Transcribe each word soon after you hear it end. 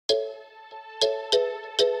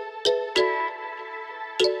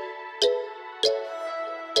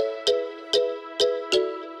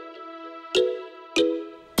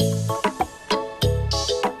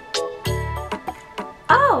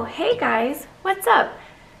guys, what's up?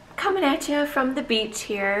 Coming at you from the beach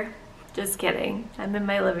here. Just kidding, I'm in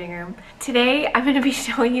my living room. Today I'm going to be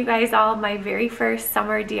showing you guys all my very first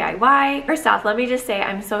summer DIY. First off, let me just say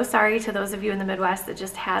I'm so sorry to those of you in the Midwest that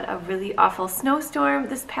just had a really awful snowstorm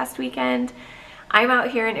this past weekend. I'm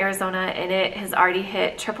out here in Arizona and it has already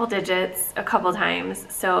hit triple digits a couple times,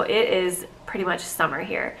 so it is pretty much summer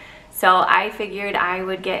here. So I figured I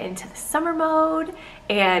would get into the summer mode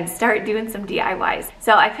and start doing some DIYs.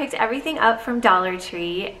 So I picked everything up from Dollar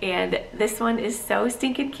Tree, and this one is so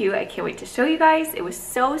stinking cute. I can't wait to show you guys. It was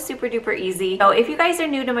so super duper easy. So if you guys are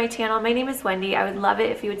new to my channel, my name is Wendy. I would love it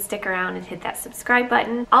if you would stick around and hit that subscribe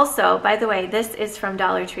button. Also, by the way, this is from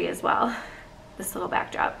Dollar Tree as well. This little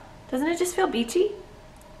backdrop. Doesn't it just feel beachy?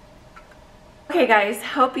 Okay guys,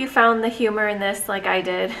 hope you found the humor in this like I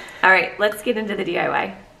did. All right, let's get into the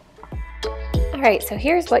DIY. Alright, so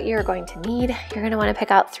here's what you're going to need. You're going to want to pick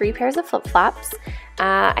out 3 pairs of flip-flops.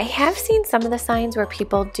 I have seen some of the signs where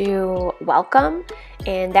people do welcome,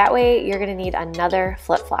 and that way you're going to need another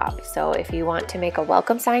flip-flop. So if you want to make a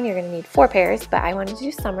welcome sign, you're going to need 4 pairs, but I wanted to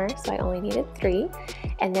do summer, so I only needed 3.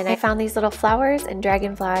 And then I found these little flowers and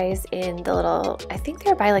dragonflies in the little, I think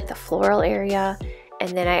they're by like the floral area.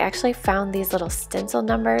 And then I actually found these little stencil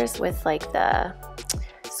numbers with like the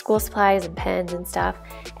school supplies and pens and stuff.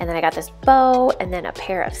 And then I got this bow and then a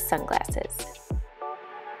pair of sunglasses.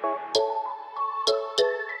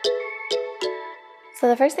 So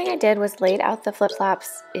the first thing I did was laid out the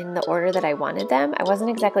flip-flops in the order that I wanted them. I wasn't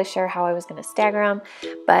exactly sure how I was going to stagger them,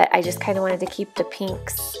 but I just kind of wanted to keep the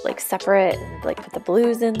pinks like separate and like put the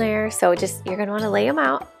blues in there. So just, you're going to want to lay them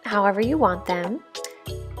out however you want them.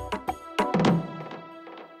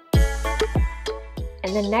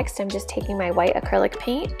 And then next I'm just taking my white acrylic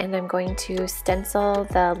paint and I'm going to stencil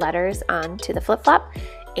the letters onto the flip-flop,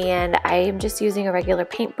 and I'm just using a regular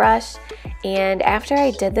paintbrush. And after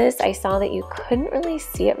I did this, I saw that you couldn't really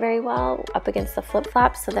see it very well up against the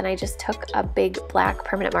flip-flop, so then I just took a big black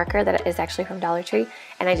permanent marker that is actually from Dollar Tree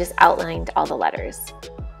and I just outlined all the letters.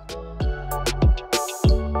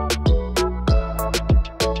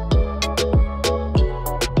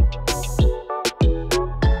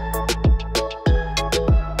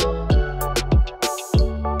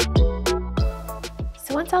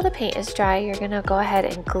 Once all the paint is dry, you're going to go ahead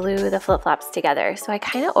and glue the flip-flops together. So I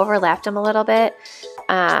kind of overlapped them a little bit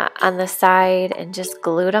on the side and just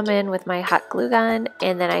glued them in with my hot glue gun,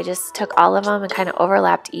 and then I just took all of them and kind of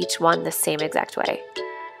overlapped each one the same exact way.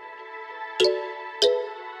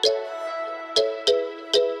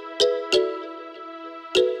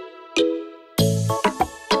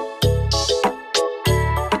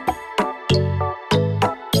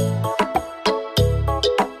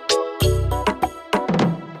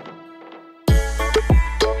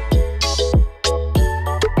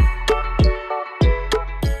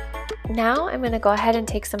 Now I'm going to go ahead and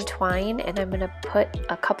take some twine and I'm going to put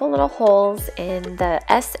a couple little holes in the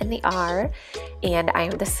S and the R, and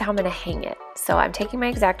this is how I'm going to hang it. So I'm taking my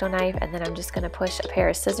X-Acto knife and then I'm just going to push a pair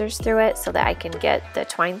of scissors through it so that I can get the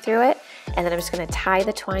twine through it, and then I'm just going to tie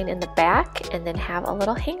the twine in the back and then have a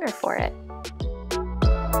little hanger for it.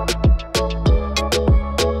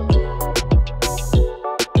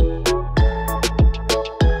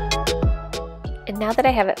 And now that I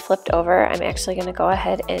have it flipped over, I'm actually going to go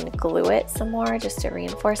ahead and glue it some more just to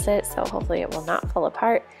reinforce it, so hopefully it will not fall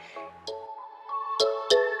apart.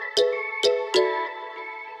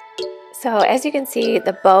 So as you can see,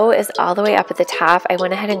 the bow is all the way up at the top. I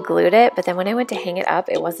went ahead and glued it, but then when I went to hang it up,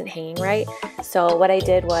 it wasn't hanging right. So what I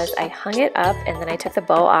did was I hung it up and then I took the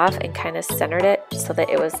bow off and kind of centered it so that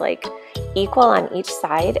it was like equal on each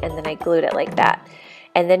side, and then I glued it like that.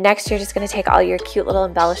 And then next you're just going to take all your cute little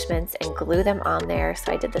embellishments and glue them on there.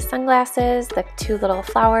 So I did the sunglasses, the 2 little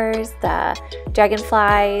flowers, the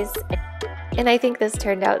dragonflies, and I think this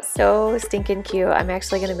turned out so stinking cute. I'm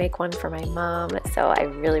actually going to make one for my mom, so I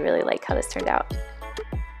really like how this turned out.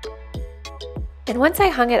 And once I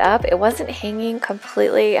hung it up, it wasn't hanging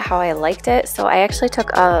completely how I liked it, so I actually took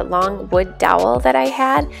a long wood dowel that I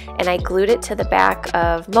had and I glued it to the back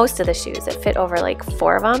of most of the shoes. It fit over like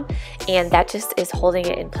 4 of them, and that just is holding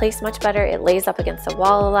it in place much better. It lays up against the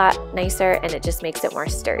wall a lot nicer and it just makes it more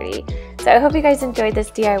sturdy. So I hope you guys enjoyed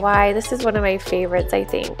this DIY. This is one of my favorites, I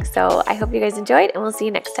think. So I hope you guys enjoyed, and we'll see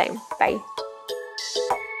you next time. Bye.